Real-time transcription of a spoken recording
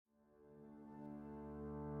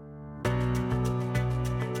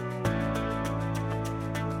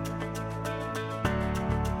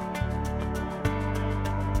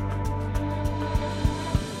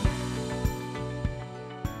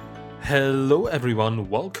Hello, everyone.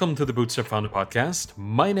 Welcome to the Bootstrap Founder Podcast.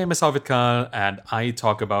 My name is Arvid Kahl, and I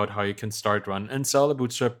talk about how you can start, run, and sell a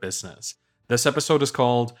bootstrap business. This episode is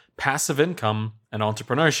called Passive Income and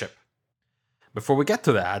Entrepreneurship. Before we get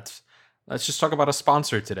to that, let's just talk about a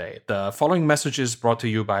sponsor today. The following message is brought to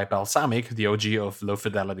you by Balsamiq, the OG of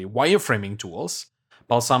low-fidelity wireframing tools.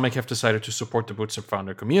 Balsamiq have decided to support the Bootstrap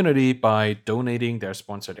Founder community by donating their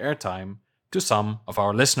sponsored airtime to some of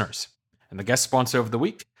our listeners. And the guest sponsor of the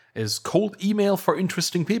week is Cold Email for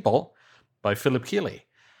Interesting People by Philip Keeley.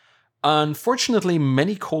 Unfortunately,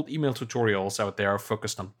 many cold email tutorials out there are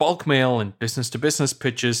focused on bulk mail and business-to-business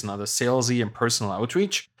pitches and other salesy and personal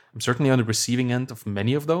outreach. I'm certainly on the receiving end of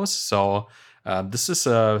many of those, so this is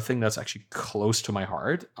a thing that's actually close to my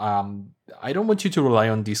heart. I don't want you to rely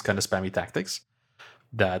on these kind of spammy tactics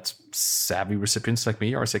that savvy recipients like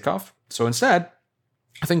me are sick of. So instead,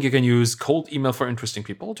 I think you can use Cold Email for Interesting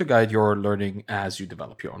People to guide your learning as you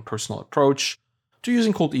develop your own personal approach to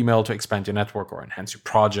using cold email to expand your network or enhance your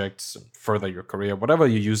projects and further your career, whatever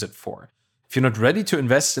you use it for. If you're not ready to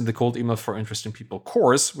invest in the Cold Email for Interesting People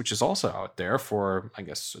course, which is also out there for, I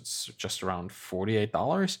guess it's just around $48,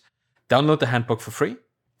 download the handbook for free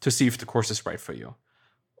to see if the course is right for you,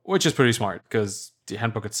 which is pretty smart because the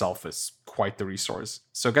handbook itself is quite the resource.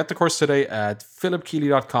 So get the course today at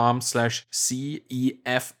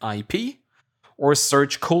philipkeeley.com/CEFIP or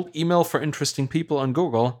search Cold Email for Interesting People on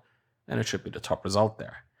Google, and it should be the top result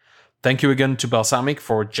there. Thank you again to Balsamiq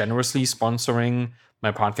for generously sponsoring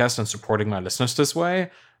my podcast and supporting my listeners this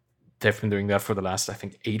way. They've been doing that for the last, I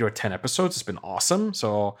think, 8 or 10 episodes. It's been awesome.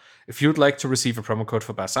 So if you'd like to receive a promo code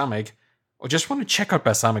for Balsamiq, or just want to check out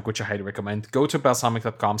Balsamiq, which I highly recommend, go to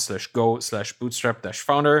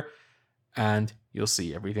balsamiq.com/go/bootstrap-founder, and you'll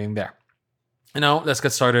see everything there. And now let's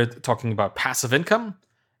get started talking about passive income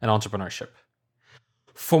and entrepreneurship.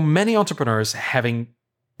 For many entrepreneurs, having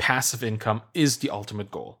passive income is the ultimate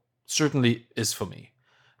goal. Certainly is for me.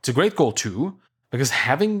 It's a great goal too, because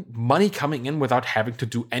having money coming in without having to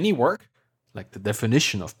do any work, like the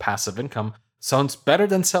definition of passive income, sounds better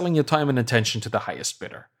than selling your time and attention to the highest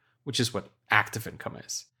bidder, which is what active income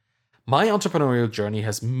is. My entrepreneurial journey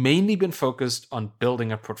has mainly been focused on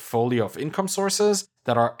building a portfolio of income sources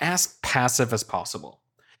that are as passive as possible.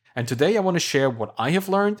 And today I want to share what I have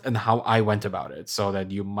learned and how I went about it so that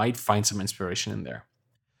you might find some inspiration in there.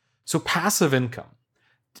 So passive income,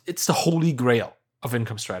 it's the holy grail of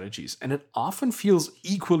income strategies, and it often feels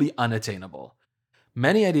equally unattainable.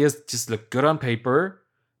 Many ideas just look good on paper,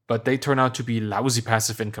 but they turn out to be lousy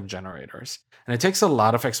passive income generators. And it takes a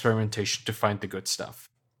lot of experimentation to find the good stuff.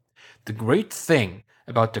 The great thing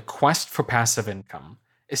about the quest for passive income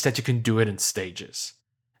is that you can do it in stages.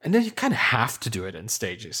 And then you kind of have to do it in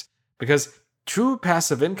stages, because true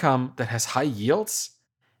passive income that has high yields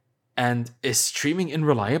and is streaming in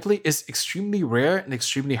reliably is extremely rare and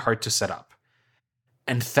extremely hard to set up.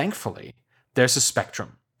 And thankfully, there's a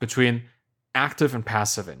spectrum between active and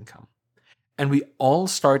passive income. And we all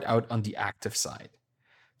start out on the active side.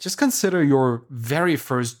 Just consider your very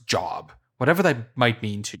first job, whatever that might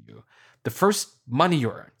mean to you. The first money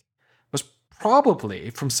you earned was probably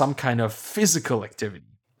from some kind of physical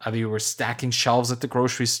activity. Either you were stacking shelves at the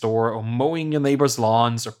grocery store, or mowing your neighbor's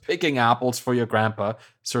lawns, or picking apples for your grandpa.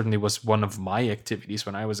 Certainly was one of my activities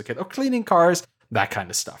when I was a kid. Or cleaning cars, that kind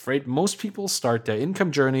of stuff, right? Most people start their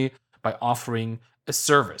income journey by offering a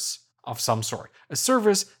service of some sort. A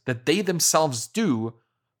service that they themselves do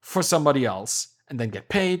for somebody else, and then get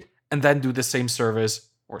paid, and then do the same service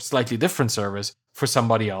or slightly different service for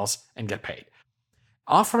somebody else and get paid.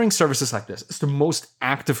 Offering services like this is the most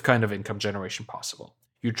active kind of income generation possible.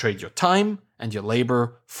 You trade your time and your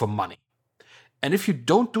labor for money. And if you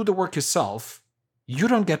don't do the work yourself, you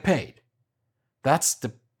don't get paid. That's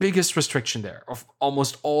the biggest restriction there of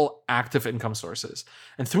almost all active income sources.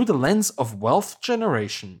 And through the lens of wealth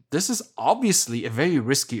generation, this is obviously a very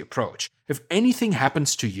risky approach. If anything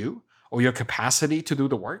happens to you, or your capacity to do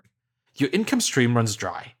the work, your income stream runs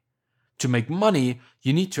dry. To make money,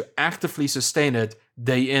 you need to actively sustain it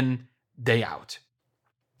day in, day out.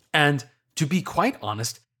 And to be quite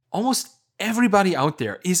honest, almost everybody out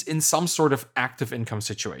there is in some sort of active income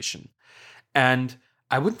situation. And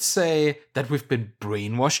I wouldn't say that we've been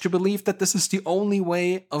brainwashed to believe that this is the only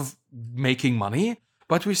way of making money,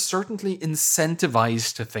 but we're certainly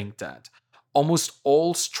incentivized to think that. Almost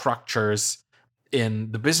all structures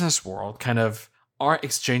in the business world kind of are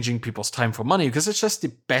exchanging people's time for money because it's just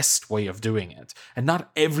the best way of doing it. And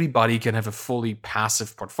not everybody can have a fully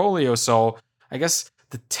passive portfolio. So I guess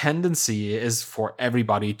the tendency is for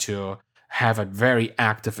everybody to have a very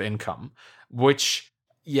active income, which,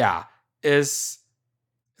 it's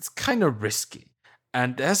kind of risky.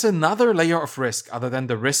 And there's another layer of risk other than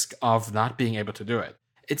the risk of not being able to do it.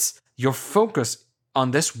 It's your focus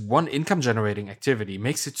on this one income generating activity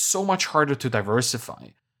makes it so much harder to diversify.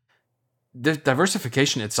 The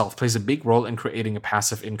diversification itself plays a big role in creating a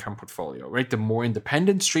passive income portfolio, right? The more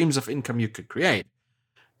independent streams of income you could create.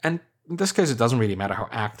 And in this case, it doesn't really matter how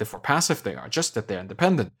active or passive they are, just that they're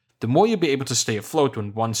independent. The more you'll be able to stay afloat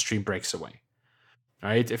when one stream breaks away,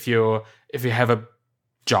 right? If you have a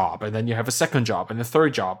job and then you have a second job and a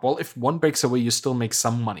third job, well, if one breaks away, you still make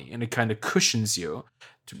some money, and it kind of cushions you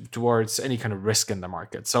towards any kind of risk in the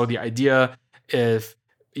market. So the idea, if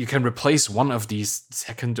you can replace one of these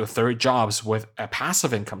second or third jobs with a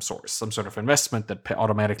passive income source, some sort of investment that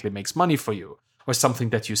automatically makes money for you, or something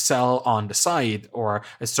that you sell on the side, or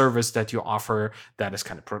a service that you offer that is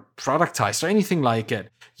kind of productized, or anything like it,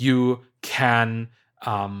 you can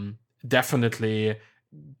definitely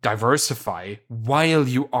diversify while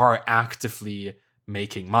you are actively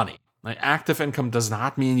making money. Like, active income does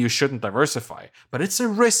not mean you shouldn't diversify, but it's a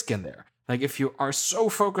risk in there. Like, if you are so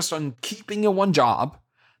focused on keeping your one job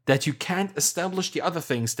that you can't establish the other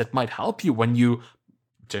things that might help you when you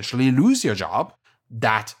potentially lose your job,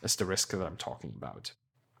 that is the risk that I'm talking about.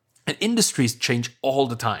 And industries change all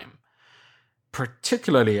the time.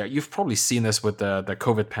 Particularly, you've probably seen this with the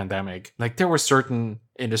COVID pandemic. Like, there were certain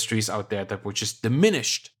industries out there that were just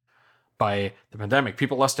diminished by the pandemic.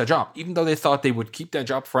 People lost their job, even though they thought they would keep their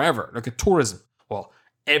job forever. Look at tourism. Well,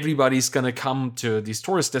 everybody's going to come to these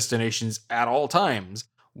tourist destinations at all times,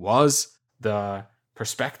 was the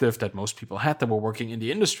perspective that most people had that were working in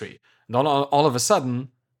the industry. And all of a sudden,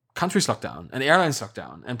 countries locked down, and airlines locked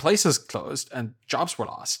down, and places closed, and jobs were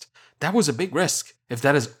lost. That was a big risk if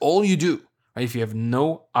that is all you do, right? If you have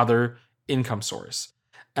no other income source.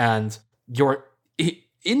 And your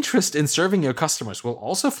interest in serving your customers will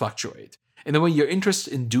also fluctuate. In the way your interest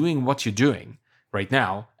in doing what you're doing right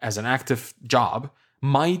now as an active job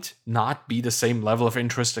might not be the same level of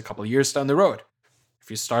interest a couple of years down the road.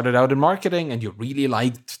 If you started out in marketing and you really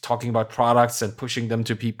liked talking about products and pushing them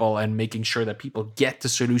to people and making sure that people get the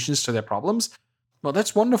solutions to their problems, well,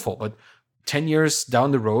 that's wonderful. But 10 years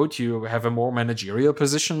down the road, you have a more managerial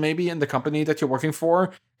position maybe in the company that you're working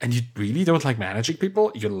for, and you really don't like managing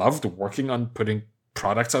people. You loved working on putting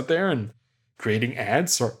products out there and creating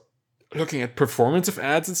ads or looking at performance of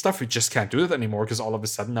ads and stuff. You just can't do that anymore because all of a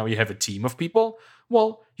sudden now you have a team of people.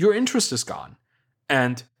 Well, your interest is gone.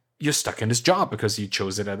 And you're stuck in this job because you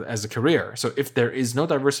chose it as a career. So if there is no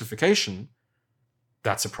diversification,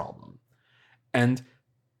 that's a problem. And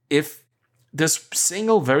if this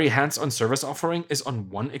single very hands-on service offering is on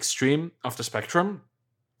one extreme of the spectrum,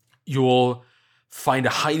 you'll find a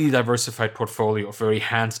highly diversified portfolio of very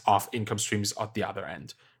hands-off income streams at the other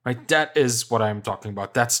end, right? That is what I'm talking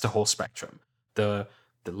about. That's the whole spectrum. The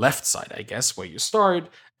left side, I guess, where you start,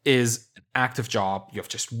 is an active job. You have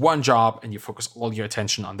just one job and you focus all your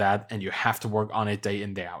attention on that, and you have to work on it day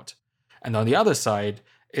in, day out. And on the other side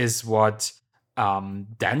is what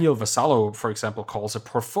Daniel Vassallo, for example, calls a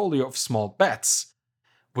portfolio of small bets,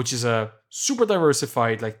 which is a super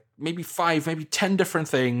diversified, like maybe 5, maybe 10 different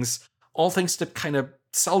things, all things that kind of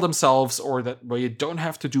sell themselves, or that where you don't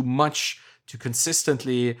have to do much to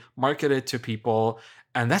consistently market it to people.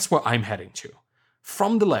 And that's where I'm heading to.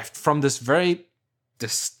 From the left, from this very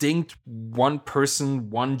distinct one person,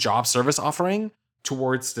 one job service offering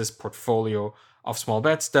towards this portfolio of small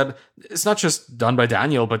bets that is not just done by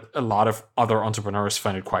Daniel, but a lot of other entrepreneurs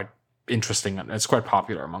find it quite interesting, and it's quite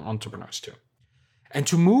popular among entrepreneurs too. And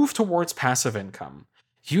to move towards passive income,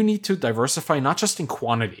 you need to diversify not just in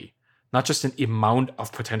quantity, not just in amount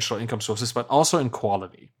of potential income sources, but also in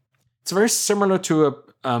quality. It's very similar to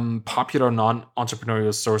a popular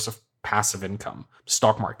non-entrepreneurial source of passive income,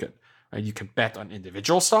 stock market. You can bet on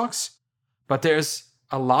individual stocks, but there's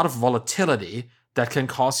a lot of volatility that can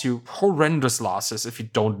cause you horrendous losses if you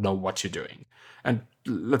don't know what you're doing. And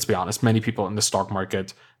let's be honest, many people in the stock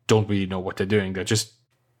market don't really know what they're doing. They're just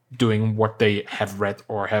doing what they have read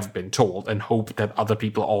or have been told and hope that other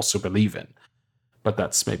people also believe in. But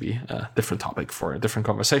that's maybe a different topic for a different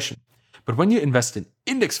conversation. But when you invest in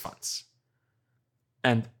index funds,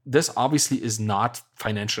 and this obviously is not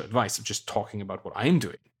financial advice, I'm just talking about what I'm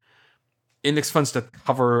doing. Index funds that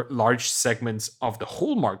cover large segments of the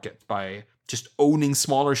whole market by just owning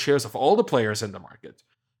smaller shares of all the players in the market,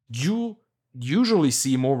 you usually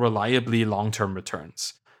see more reliably long-term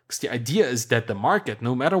returns. Because the idea is that the market,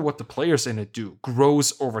 no matter what the players in it do,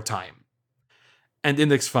 grows over time. And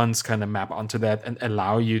index funds kind of map onto that and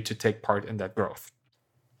allow you to take part in that growth.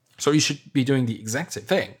 So you should be doing the exact same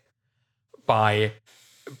thing by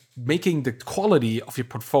making the quality of your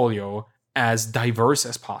portfolio as diverse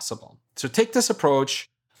as possible. So take this approach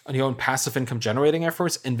on your own passive income generating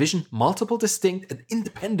efforts, envision multiple distinct and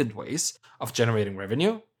independent ways of generating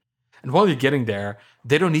revenue. And while you're getting there,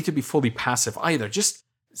 they don't need to be fully passive either. Just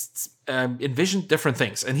envision different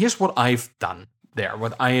things. And here's what I've done there,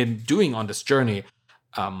 what I am doing on this journey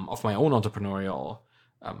of my own entrepreneurial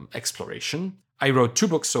exploration. I wrote 2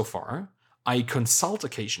 books so far. I consult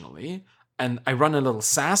occasionally, and I run a little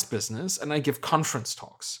SaaS business, and I give conference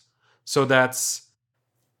talks. So that's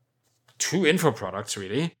 2 info products,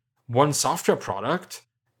 really, 1 software product,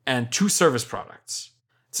 and 2 service products.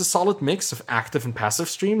 It's a solid mix of active and passive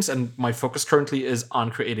streams, and my focus currently is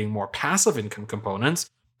on creating more passive income components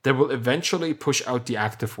that will eventually push out the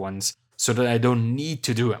active ones so that I don't need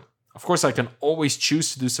to do them. Of course, I can always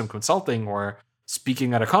choose to do some consulting or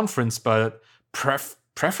speaking at a conference, but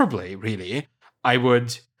preferably, really, I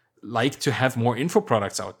would like to have more info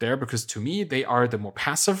products out there because to me, they are the more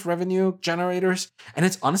passive revenue generators. And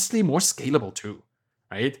it's honestly more scalable too,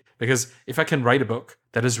 right? Because if I can write a book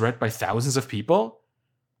that is read by thousands of people,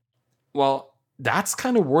 well, that's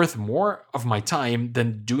kind of worth more of my time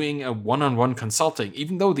than doing a one-on-one consulting.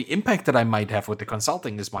 Even though the impact that I might have with the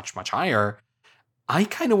consulting is much, much higher, I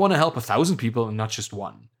kind of want to help 1,000 people and not just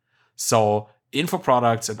one. So info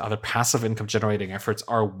products and other passive income generating efforts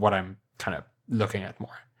are what I'm kind of looking at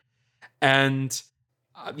more. And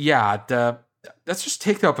let's just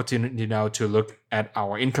take the opportunity now to look at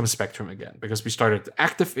our income spectrum again, because we started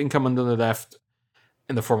active income on the left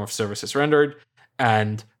in the form of services rendered.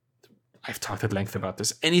 And I've talked at length about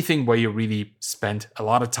this. Anything where you really spend a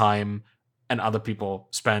lot of time and other people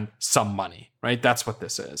spend some money, right? That's what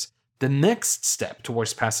this is. The next step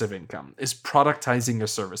towards passive income is productizing your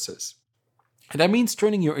services. And that means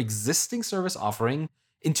turning your existing service offering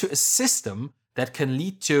into a system that can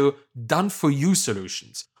lead to done-for-you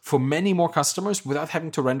solutions for many more customers without having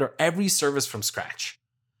to render every service from scratch.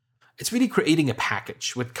 It's really creating a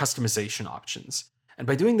package with customization options. And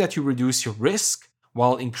by doing that, you reduce your risk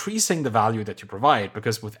while increasing the value that you provide,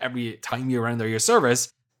 because with every time you render your service,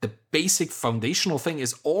 the basic foundational thing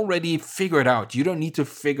is already figured out. You don't need to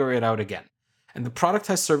figure it out again. And the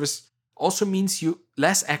productized service also means you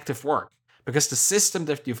less active work, because the system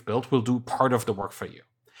that you've built will do part of the work for you.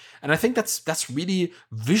 And I think that's really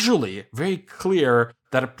visually very clear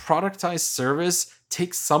that a productized service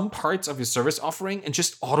takes some parts of your service offering and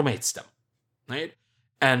just automates them, right?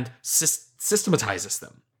 And systematizes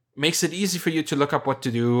them. Makes it easy for you to look up what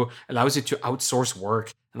to do, allows you to outsource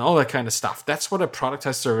work and all that kind of stuff. That's what a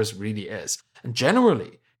productized service really is. And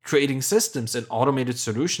generally, creating systems and automated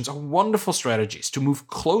solutions are wonderful strategies to move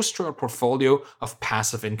close to a portfolio of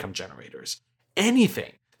passive income generators.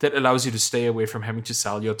 Anything that allows you to stay away from having to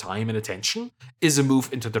sell your time and attention is a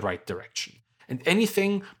move into the right direction. And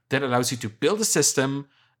anything that allows you to build a system,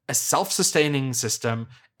 a self-sustaining system,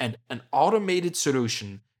 and an automated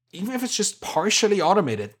solution, even if it's just partially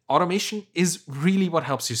automated, automation is really what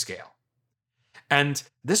helps you scale. And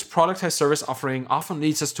this productized service offering often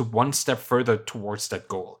leads us to one step further towards that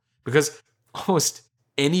goal, because almost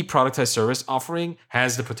any productized service offering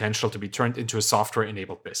has the potential to be turned into a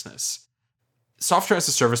software-enabled business. Software as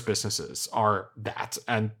a service businesses are that,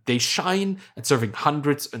 and they shine at serving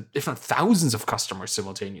hundreds and if not thousands of customers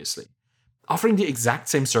simultaneously, offering the exact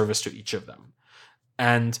same service to each of them.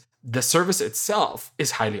 And the service itself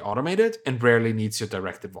is highly automated and rarely needs your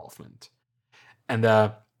direct involvement. And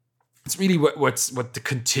it's really what the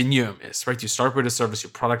continuum is, right? You start with a service, you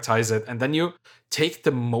productize it, and then you take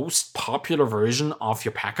the most popular version of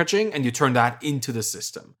your packaging and you turn that into the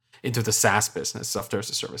system, into the SaaS business, software as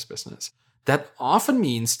a service business. That often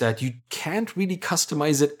means that you can't really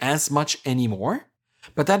customize it as much anymore,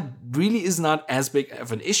 but that really is not as big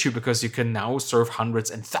of an issue because you can now serve hundreds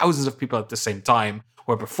and thousands of people at the same time,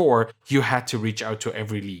 where before you had to reach out to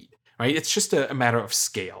every lead, right? It's just a matter of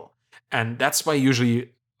scale. And that's why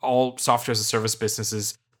usually all software as a service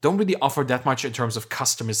businesses don't really offer that much in terms of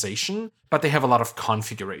customization, but they have a lot of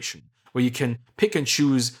configuration, where you can pick and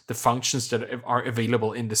choose the functions that are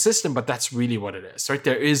available in the system, but that's really what it is, right?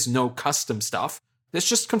 There is no custom stuff. There's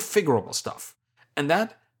just configurable stuff. And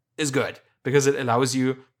that is good because it allows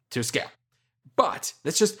you to scale. But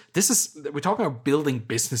we're talking about building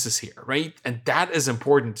businesses here, right? And that is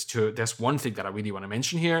important there's one thing that I really want to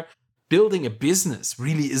mention here. Building a business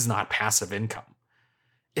really is not passive income.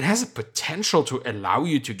 It has a potential to allow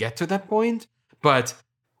you to get to that point, but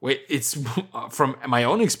it's from my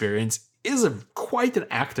own experience is quite an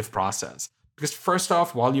active process. Because first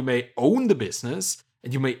off, while you may own the business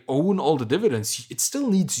and you may own all the dividends, it still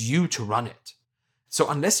needs you to run it. So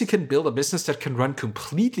unless you can build a business that can run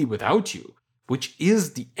completely without you, which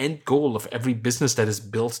is the end goal of every business that is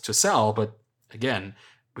built to sell. But again,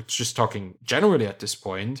 we're just talking generally at this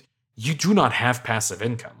point, you do not have passive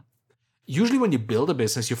income. Usually when you build a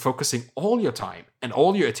business, you're focusing all your time and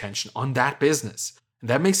all your attention on that business. And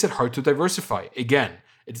that makes it hard to diversify. Again,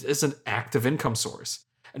 it is an active income source.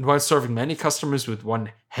 And while serving many customers with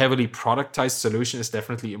one heavily productized solution is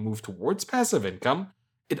definitely a move towards passive income,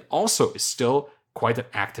 it also is still quite an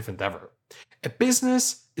active endeavor. A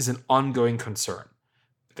business is an ongoing concern.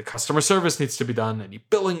 The customer service needs to be done, any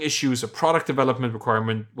billing issues, a product development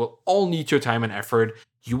requirement will all need your time and effort.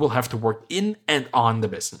 You will have to work in and on the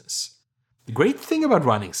business. The great thing about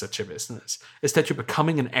running such a business is that you're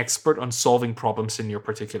becoming an expert on solving problems in your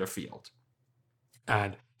particular field.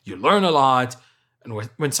 And you learn a lot. And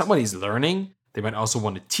when somebody's learning, they might also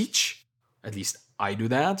want to teach. At least I do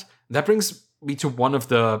that. That brings me to one of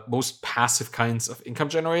the most passive kinds of income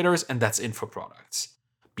generators, and that's info products.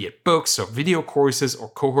 Be it books or video courses or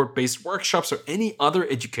cohort-based workshops or any other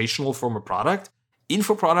educational form of product,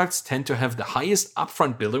 info products tend to have the highest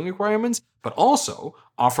upfront building requirements, but also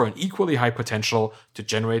offer an equally high potential to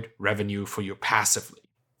generate revenue for you passively.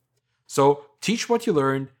 So teach what you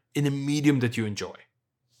learned in a medium that you enjoy.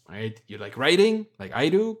 Right? You like writing, like I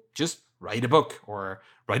do, just write a book or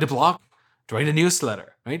write a blog, write a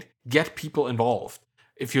newsletter, right? Get people involved.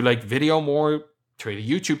 If you like video more, create a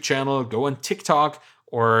YouTube channel, go on TikTok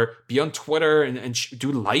or be on Twitter and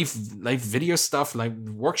do live video stuff, like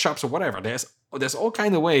workshops or whatever. There's all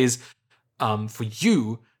kinds of ways for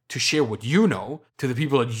you to share what you know to the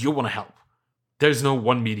people that you want to help. There's no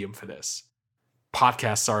one medium for this.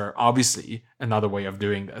 Podcasts are obviously another way of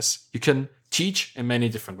doing this. You can teach in many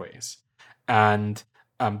different ways. And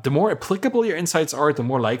the more applicable your insights are, the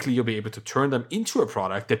more likely you'll be able to turn them into a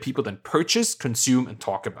product that people then purchase, consume, and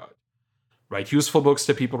talk about. Write useful books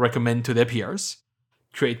that people recommend to their peers.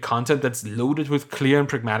 Create content that's loaded with clear and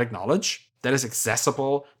pragmatic knowledge that is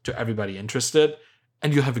accessible to everybody interested,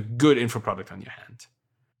 and you'll have a good info product on your hand.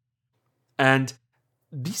 And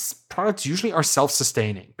these products usually are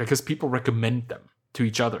self-sustaining because people recommend them to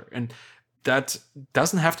each other. And that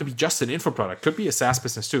doesn't have to be just an info product. Could be a SaaS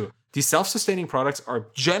business too. These self-sustaining products are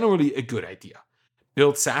generally a good idea.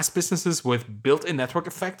 Build SaaS businesses with built-in network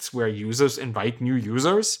effects where users invite new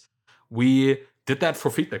users. We did that for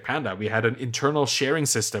Feedback Panda. We had an internal sharing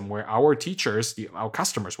system where our teachers, our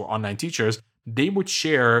customers were online teachers, they would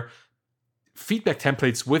share feedback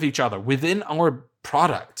templates with each other within our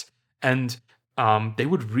product. And they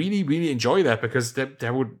would really, really enjoy that because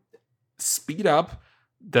that would speed up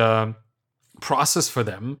the process for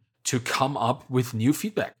them to come up with new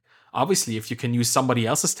feedback. Obviously, if you can use somebody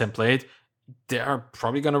else's template, they're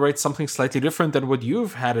probably going to write something slightly different than what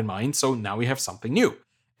you've had in mind. So now we have something new.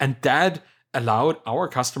 And that allowed our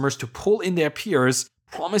customers to pull in their peers,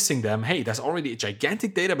 promising them, hey, there's already a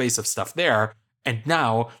gigantic database of stuff there. And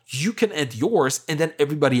now you can add yours and then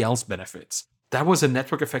everybody else benefits. That was a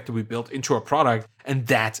network effect that we built into our product. And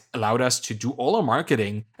that allowed us to do all our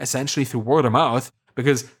marketing essentially through word of mouth,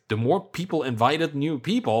 because the more people invited new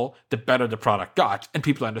people, the better the product got and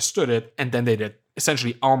people understood it. And then they did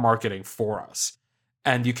essentially our marketing for us.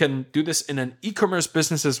 And you can do this in an e-commerce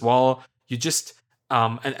business as well. You just,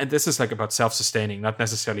 and this is like about self-sustaining, not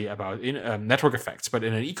necessarily about network effects, but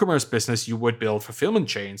in an e-commerce business, you would build fulfillment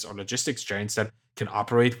chains or logistics chains that can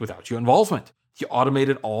operate without your involvement. You automate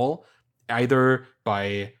it all either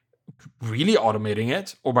by really automating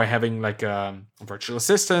it or by having like a virtual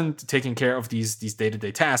assistant taking care of these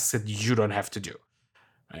day-to-day tasks that you don't have to do,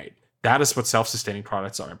 right? That is what self-sustaining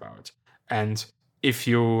products are about. And if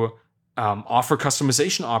you offer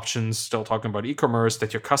customization options, still talking about e-commerce,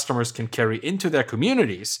 that your customers can carry into their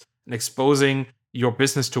communities and exposing your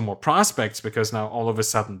business to more prospects, because now all of a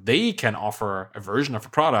sudden they can offer a version of a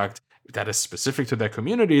product that is specific to their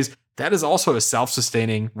communities, that is also a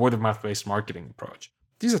self-sustaining word-of-mouth based marketing approach.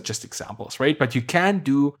 These are just examples, right? But you can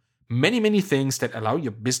do many, many things that allow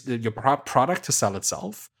your product to sell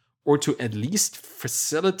itself, or to at least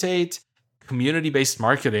facilitate community-based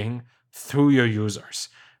marketing through your users.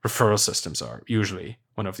 Referral systems are usually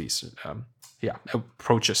one of these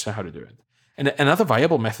approaches to how to do it. And another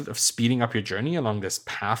viable method of speeding up your journey along this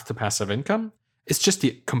path to passive income is just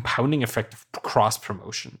the compounding effect of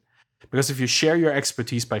cross-promotion. Because if you share your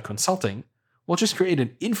expertise by consulting, we'll just create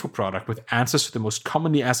an info product with answers to the most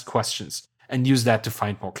commonly asked questions and use that to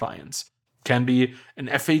find more clients. Can be an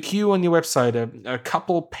FAQ on your website, a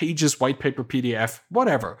couple pages white paper PDF,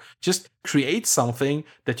 whatever. Just create something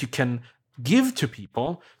that you can give to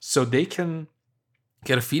people so they can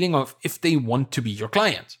get a feeling of if they want to be your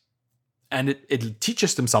client. And it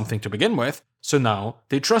teaches them something to begin with, so now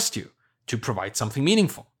they trust you to provide something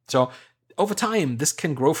meaningful. So over time, this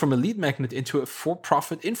can grow from a lead magnet into a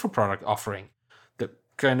for-profit info product offering.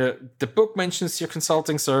 The book mentions your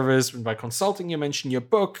consulting service, and by consulting you mention your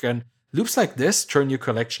book, and loops like this turn your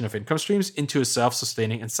collection of income streams into a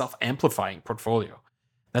self-sustaining and self-amplifying portfolio.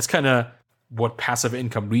 That's kind of what passive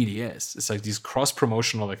income really is. It's like these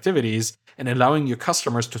cross-promotional activities and allowing your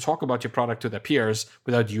customers to talk about your product to their peers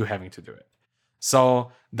without you having to do it.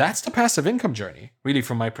 So that's the passive income journey, really,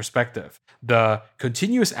 from my perspective. The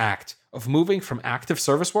continuous act of moving from active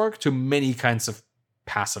service work to many kinds of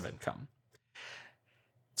passive income.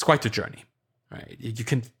 It's quite the journey, right? You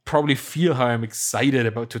can probably feel how I'm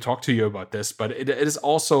excited to talk to you about this, but it is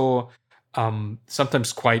also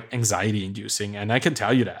sometimes quite anxiety-inducing, and I can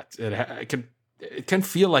tell you that it can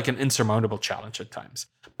feel like an insurmountable challenge at times,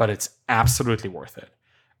 but it's absolutely worth it,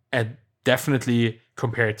 and definitely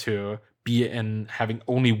compared to having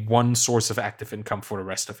only one source of active income for the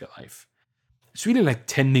rest of your life. It's really like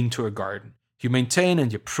tending to a garden. You maintain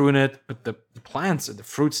and you prune it, but the plants and the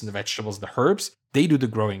fruits and the vegetables, the herbs, they do the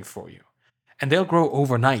growing for you. And they'll grow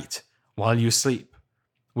overnight while you sleep,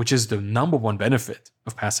 which is the number one benefit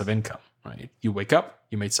of passive income, right? You wake up,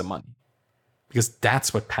 you made some money. Because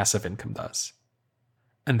that's what passive income does.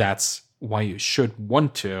 And that's why you should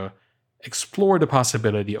want to explore the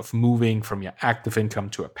possibility of moving from your active income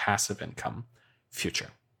to a passive income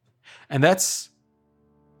future. And that's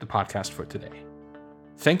the podcast for today.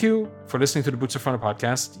 Thank you for listening to the Bootstrap Founder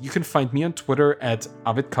podcast. You can find me on Twitter at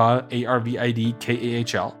Arvidkahl,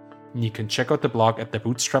 ARVIDKAHL. And you can check out the blog at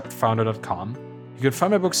thebootstrappedfounder.com. You can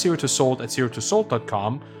find my book Zero to Sold at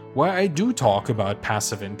zerotosold.com, where I do talk about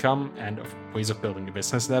passive income and of ways of building a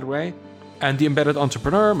business that way. And The Embedded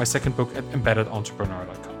Entrepreneur, my second book, at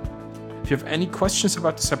embeddedentrepreneur.com. If you have any questions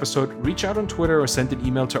about this episode, reach out on Twitter or send an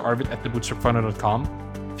email to arvid@thebootstrapfounder.com.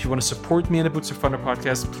 If you want to support me in the Bootstrap Founder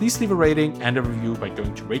podcast, please leave a rating and a review by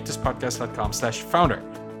going to ratethispodcast.com/founder.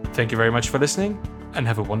 Thank you very much for listening and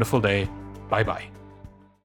have a wonderful day. Bye-bye.